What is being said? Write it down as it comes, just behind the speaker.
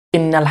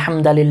إن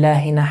الحمد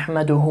لله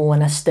نحمده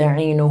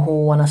ونستعينه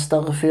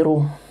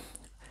ونستغفره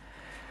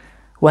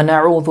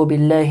ونعوذ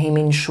بالله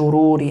من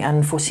شرور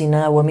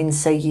أنفسنا ومن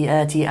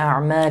سيئات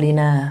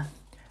أعمالنا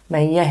من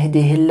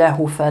يهده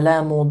الله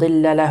فلا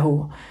مضل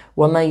له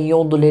ومن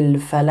يضلل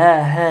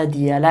فلا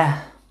هادي له.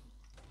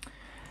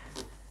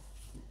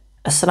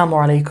 Assalamu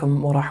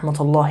alaikum wa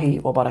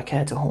rahmatullahi wa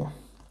barakatuhu.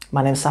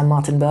 My name is Sam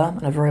Martin Burr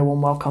and a very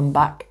warm welcome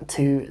back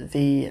to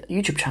the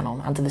YouTube channel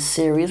and to this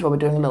series where we're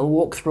doing a little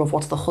walkthrough of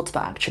what the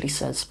Khutbah actually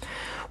says.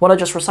 What I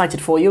just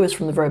recited for you is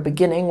from the very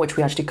beginning, which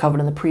we actually covered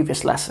in the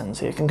previous lesson,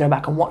 so you can go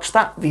back and watch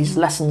that. These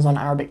lessons on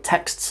Arabic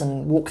texts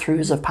and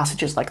walkthroughs of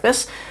passages like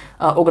this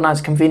are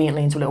organised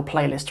conveniently into a little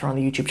playlist here on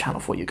the YouTube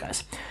channel for you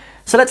guys.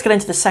 So let's get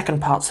into the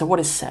second part. So what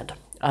is said?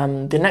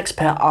 The next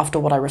part after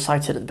what I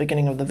recited at the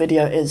beginning of the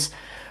video is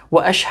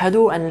وأشهد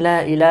أن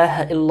لا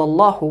إله إلا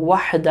الله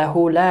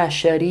وحده لا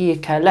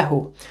شريك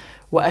له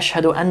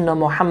وأشهد أن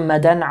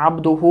محمدا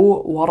عبده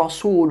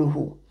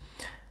ورسوله.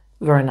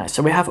 Very nice.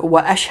 So we have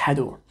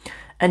وأشهد.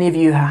 Any of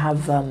you who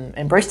have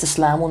embraced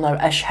Islam will know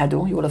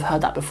أشهد. You will have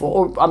heard that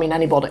before. Or, I mean,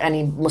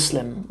 any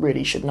Muslim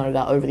really should know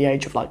that over the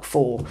age of like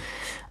 4.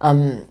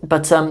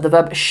 But the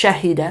verb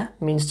shahida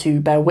means to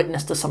bear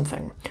witness to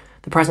something.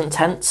 The present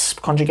tense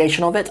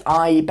conjugation of it,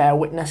 I bear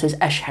witness, is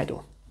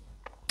أشهد.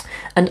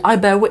 And I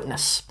bear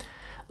witness.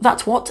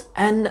 That's what?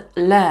 An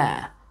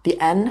la. The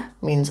N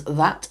means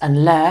that,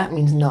 and la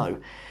means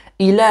no.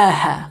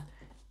 Ilaha,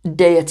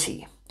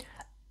 deity.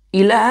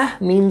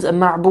 Ilah means a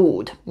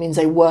ma'bud, means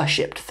a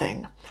worshipped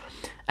thing.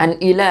 And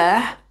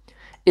ilah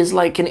is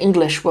like in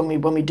English when we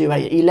do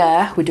a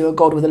ilah, we do a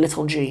god with a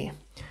little g.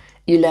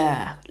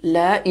 Ilah,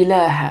 la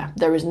ilaha,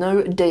 there is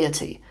no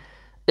deity.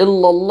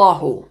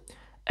 Illallahu,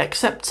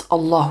 except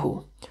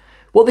Allahu.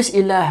 What this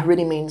ilah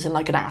really means in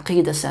like an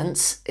aqidah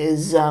sense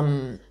is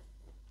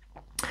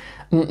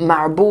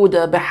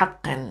ma'buda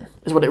bihaqqin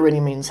is what it really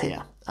means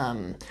here.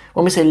 When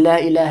we say la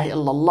ilaha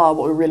illallah,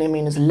 what we really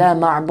mean is la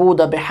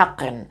ma'buda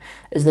bihaqqin,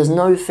 is there's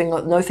nothing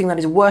that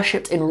is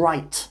worshipped in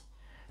right.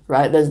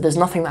 Right? There's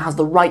nothing that has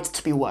the right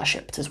to be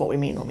worshipped, is what we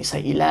mean when we say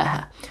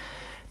ilaha.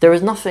 There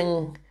is no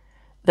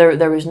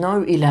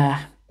ilah,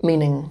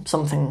 meaning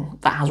something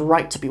that has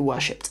right to be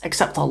worshipped,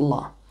 except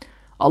Allah.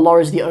 Allah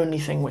is the only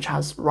thing which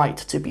has right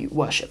to be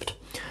worshipped.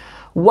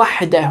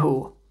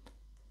 Wahdahu,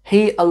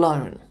 He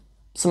alone.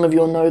 Some of you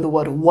will know the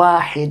word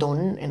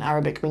wahidun in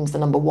Arabic means the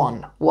number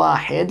one,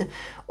 wahid,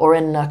 or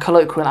in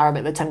colloquial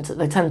Arabic they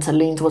tend to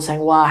lean towards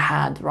saying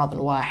wahad rather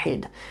than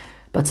wahid.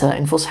 But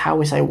in Fusha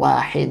we say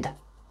wahid.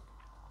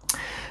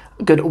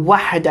 Good.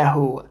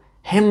 Wahdahu,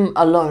 Him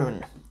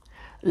alone.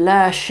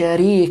 La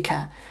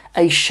sharika,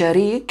 a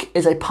sharik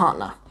is a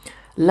partner.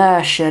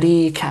 La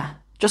sharika.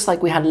 Just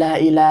like we had la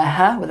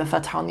ilaha with a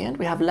fatha on the end,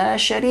 we have la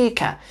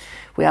sharika.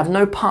 We have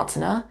no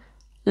partner,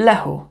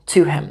 lahu,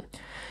 to him.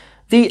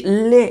 The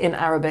li in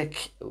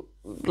Arabic,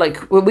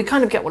 like, we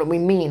kind of get what we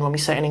mean when we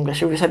say it in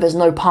English. If we say there's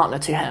no partner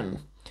to him,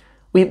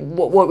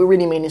 what we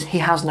really mean is he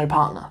has no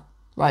partner,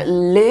 right?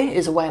 Li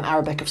is a way in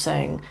Arabic of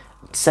saying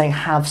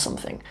have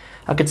something.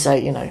 I could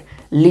say,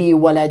 li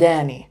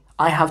waladani,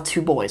 I have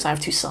 2 boys, I have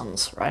 2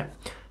 sons, right?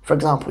 For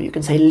example, you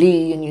can say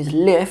li and use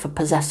li for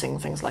possessing,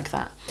 things like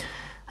that.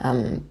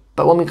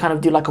 But when we kind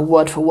of do like a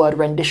word-for-word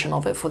rendition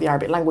of it for the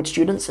Arabic language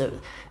students,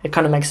 it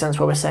kind of makes sense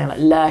where we're saying like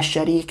la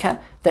sharika,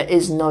 there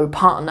is no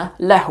partner,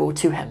 lahu,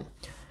 to him.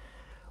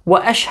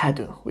 Wa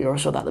ashhadu, we already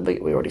saw that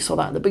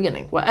at the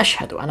beginning. Wa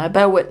ashhadu, and I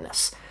bear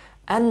witness.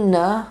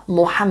 Anna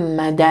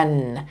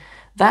Muhammadan,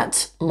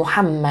 that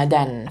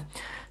Muhammadan.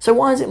 So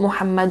why is it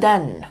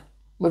Muhammadan?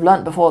 We've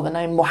learnt before the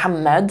name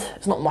Muhammad,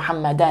 it's not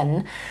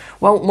Muhammadan.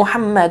 Well,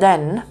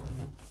 Muhammadan,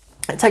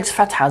 it takes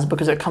fathas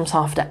because it comes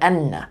after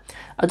anna.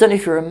 I don't know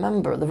if you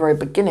remember at the very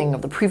beginning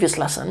of the previous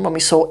lesson when we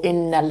saw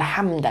innal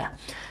hamda.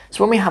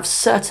 So when we have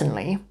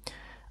certainly,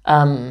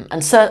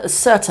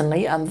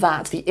 certainly and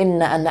that, the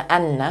inna and the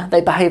anna,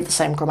 they behave the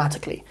same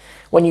grammatically.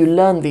 When you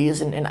learn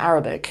these in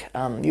Arabic,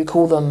 you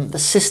call them the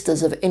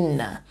sisters of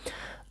inna,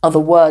 are the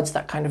words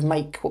that kind of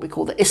make what we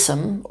call the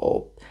ism,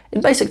 or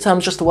in basic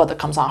terms, just the word that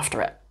comes after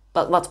it.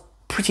 That's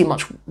pretty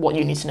much what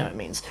you need to know it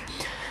means.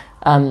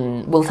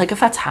 We'll take a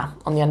fatha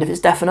on the end if it's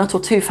definite, or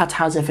 2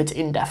 fathas if it's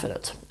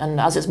indefinite. And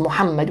as it's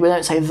Muhammad, we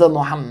don't say the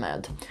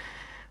Muhammad,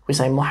 we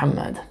say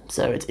Muhammad,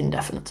 so it's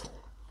indefinite.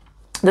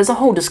 There's a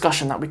whole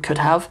discussion that we could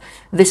have.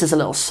 This is a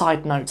little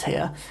side note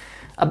here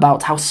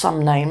about how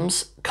some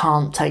names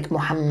can't take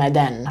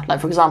Muhammadan.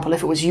 Like for example,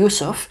 if it was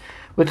Yusuf,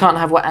 we can't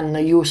have wa anna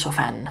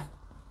Yusufan.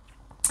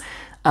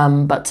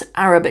 But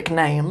Arabic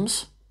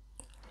names,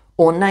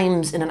 or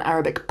names in an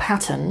Arabic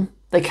pattern,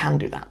 they can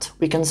do that.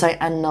 We can say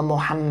Anna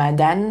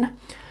Muhammadan,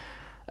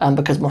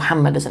 because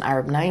Muhammad is an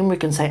Arab name. We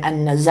can say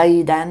Anna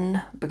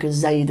Zaydan, because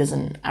Zayd is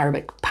an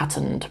Arabic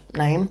patterned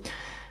name.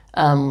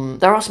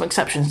 There are some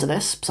exceptions to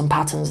this, some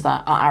patterns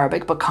that are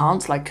Arabic but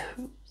can't, like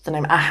the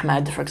name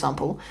Ahmad, for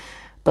example.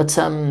 But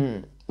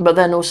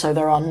then also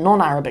there are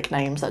non-Arabic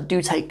names that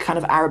do take kind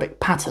of Arabic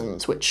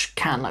patterns, which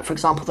can, like for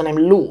example the name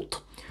Lut.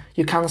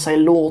 You can say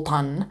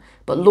Lutan,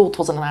 but Lut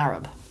wasn't an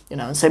Arab,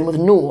 and same with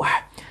Nuh.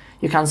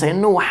 You can say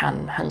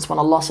Nuhan, hence when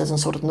Allah says in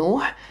Surah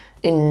Nuh,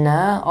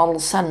 Inna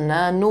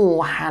arsalna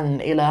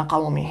Nuhan ila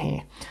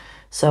qawmihi.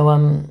 So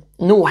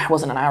Nuh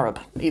wasn't an Arab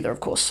either, of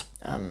course.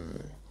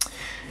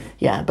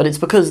 Yeah, but it's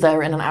because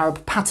they're in an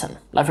Arab pattern.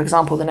 Like for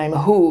example, the name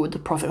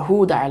Hud, Prophet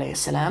Hud alayhi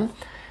salam,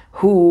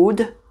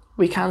 Hud,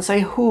 we can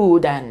say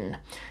Hudan,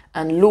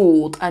 and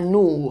Lut and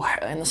Nuh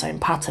in the same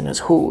pattern as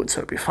Hud, so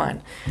it'd be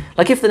fine.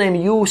 Like if the name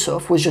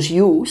Yusuf was just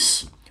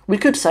Yus, we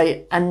could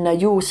say Anna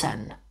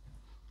Yusan,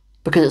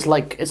 because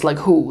it's like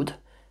Hud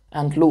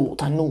and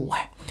Lut and Nuh.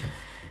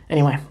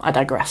 Anyway, I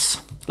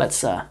digress.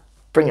 Let's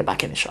bring it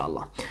back in,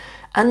 inshallah.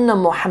 Anna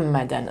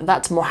Muhammadan,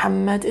 that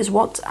Muhammad is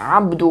what?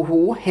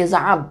 Abduhu, his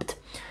abd,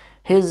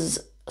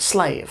 his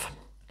slave,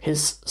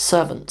 his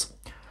servant.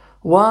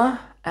 Wa,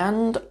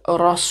 and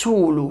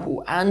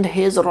Rasuluhu, and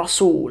his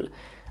Rasul,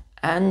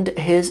 and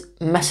his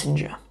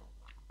messenger.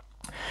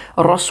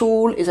 A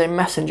Rasul is a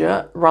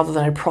messenger rather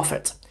than a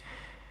prophet.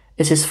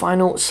 It's his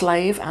final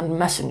slave and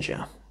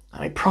messenger.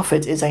 A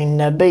prophet is a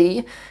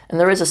Nabi, and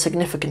there is a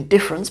significant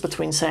difference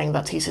between saying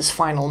that he's his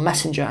final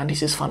messenger and he's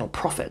his final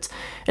prophet.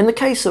 In the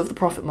case of the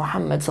Prophet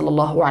Muhammad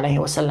sallallahu alaihi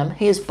wasallam,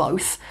 he is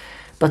both,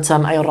 but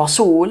a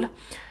Rasul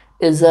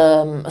is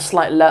a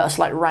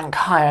slight rank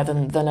higher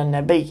than a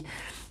Nabi,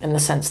 in the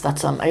sense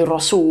that a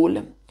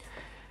Rasul,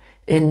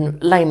 in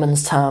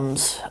layman's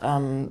terms,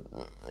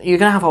 you're going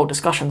to have whole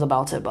discussions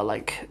about it, but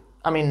like,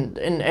 I mean,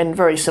 in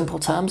very simple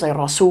terms, a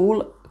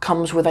Rasul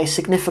comes with a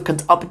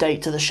significant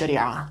update to the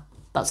Sharia.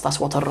 That's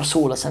what a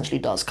Rasul essentially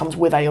does. Comes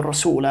with a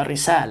Rasul, a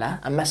Risala,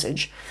 a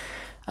message.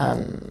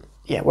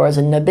 Yeah, whereas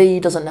a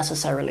Nabi doesn't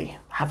necessarily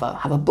have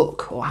a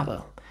book or have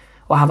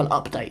an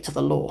update to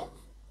the law.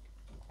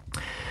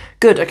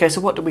 Good. Okay, so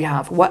what do we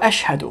have? Wa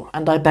ashhadu,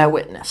 and I bear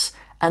witness,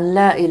 and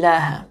la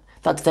ilaha,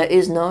 that there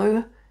is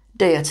no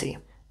deity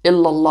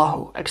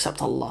illallahu,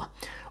 except Allah.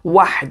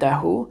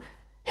 Wahdahu,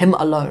 him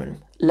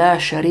alone. La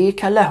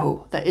sharika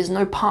lahu, there is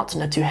no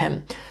partner to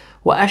him.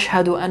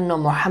 وَأَشْهَدُ أَنَّ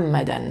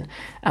مُحَمَّدًا,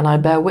 and I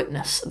bear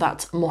witness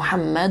that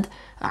Muhammad,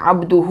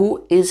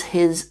 abduhu, is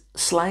his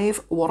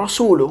slave,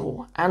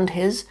 وَرَسُولُهُ, and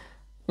his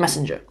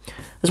messenger.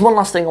 There's one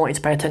last thing I want you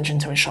to pay attention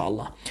to,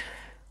 inshallah.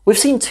 We've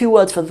seen two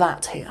words for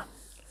that here.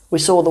 We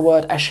saw the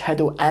word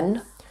أشهد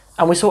أن,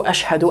 and we saw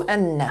أشهد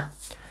أن. I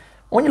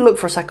want you to look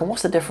for a second,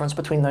 what's the difference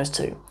between those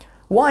two?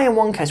 Why in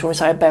one case, when we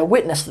say I bear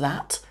witness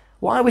that,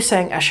 why are we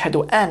saying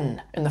أشهد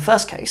أن in the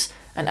first case,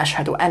 and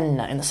أشهد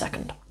أن in the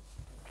second?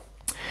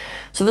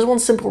 So there's one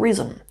simple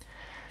reason.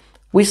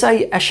 We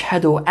say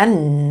ashhadu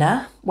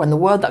anna when the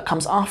word that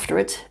comes after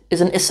it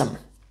is an ism.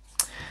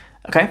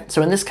 Okay,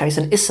 so in this case,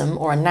 an ism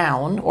or a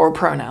noun or a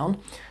pronoun,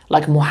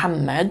 like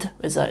Muhammad,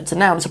 it's a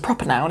noun, it's a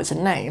proper noun, it's a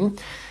name,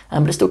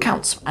 but it still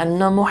counts.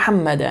 Anna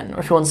Muhammadan, or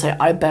if you want to say,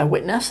 I bear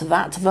witness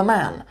that the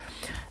man.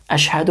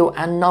 Ashhadu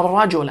anna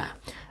rajula.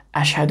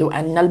 Ashhadu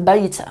anna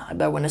al-bayta. I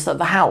bear witness that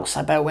the house.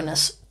 I bear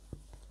witness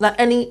that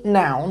any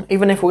noun,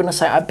 even if we're going to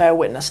say, I bear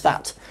witness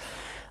that.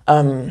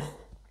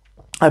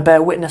 I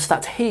bear witness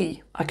that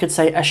he. I could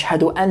say,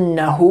 Ashhadu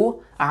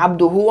annahu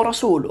abduhu wa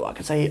rasuluhu. I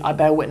could say, I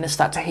bear witness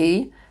that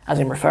he, as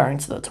in referring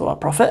to our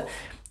Prophet,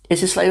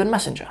 is his slave and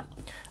messenger.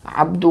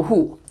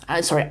 Abduhu.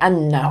 Sorry,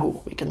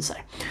 annahu, we can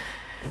say.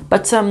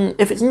 But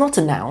if it's not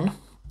a noun,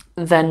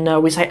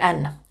 then we say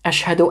an.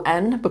 Ashhadu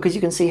an, because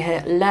you can see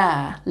here,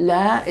 la.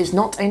 La is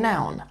not a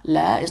noun.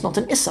 La is not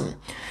an ism.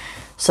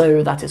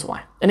 So that is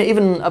why. And it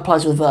even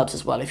applies with verbs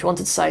as well. If you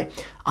wanted to say,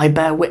 I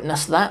bear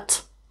witness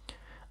that,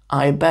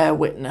 I bear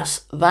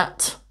witness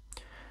that,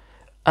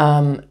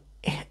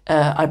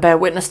 I bear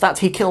witness that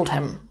he killed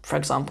him, for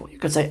example. You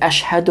could say,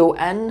 Ashhadu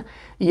an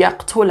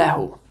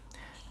yaqtulahu.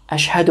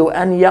 Ashhadu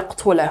an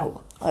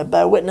yaqtulahu. I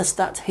bear witness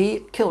that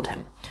he killed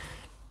him.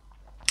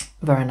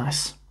 Very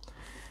nice.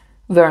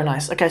 Very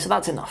nice. Okay, so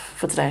that's enough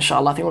for today,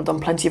 inshallah. I think we've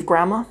done plenty of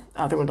grammar.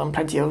 I think we've done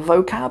plenty of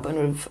vocab, and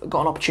we've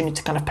got an opportunity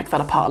to kind of pick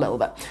that apart a little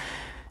bit.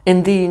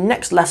 In the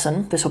next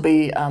lesson, this will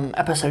be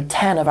episode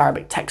 10 of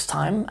Arabic Text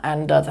Time,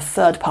 and the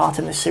third part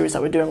in this series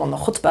that we're doing on the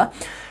Khutbah.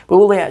 We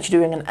will be actually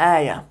doing an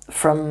ayah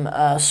from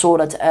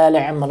Surah Al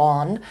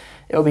Imran.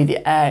 It will be the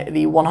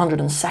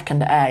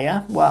 102nd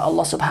ayah, where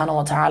Allah subhanahu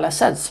wa ta'ala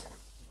says,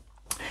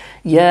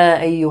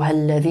 يا أيها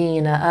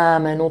الذين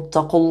آمنوا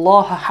اتقوا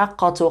الله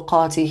حق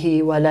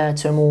تقاته ولا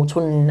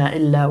تموتن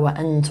إلا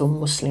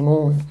وأنتم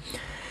مسلمون.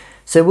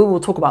 So we will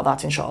talk about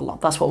that, inshallah.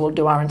 That's what we'll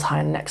do our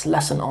entire next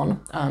lesson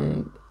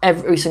on.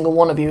 Every single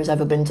one of you who's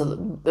ever been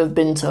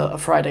to a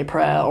Friday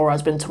prayer or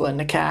has been to a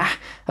nikah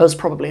has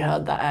probably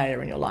heard that ayah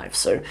in your life.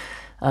 So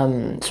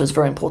it's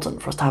very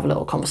important for us to have a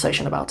little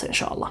conversation about it,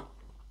 inshallah.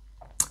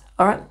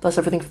 Alright, that's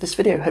everything for this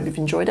video. Hope you've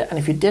enjoyed it, and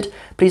if you did,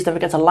 please don't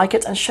forget to like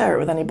it and share it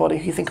with anybody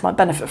who you think might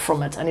benefit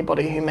from it.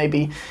 Anybody who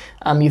maybe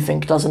you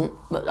think doesn't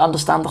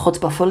understand the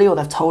khutbah fully, or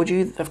they've told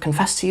you, they've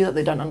confessed to you that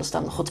they don't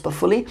understand the khutbah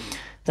fully,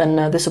 then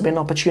this will be an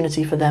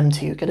opportunity for them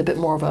to get a bit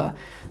more of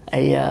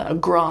a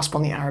grasp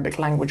on the Arabic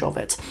language of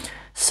it.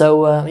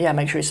 So yeah,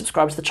 make sure you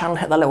subscribe to the channel,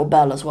 hit that little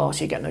bell as well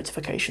so you get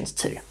notifications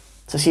too.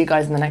 So see you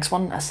guys in the next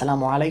one.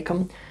 Assalamu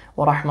alaikum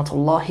wa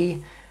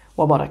rahmatullahi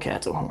wa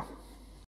barakatuhu.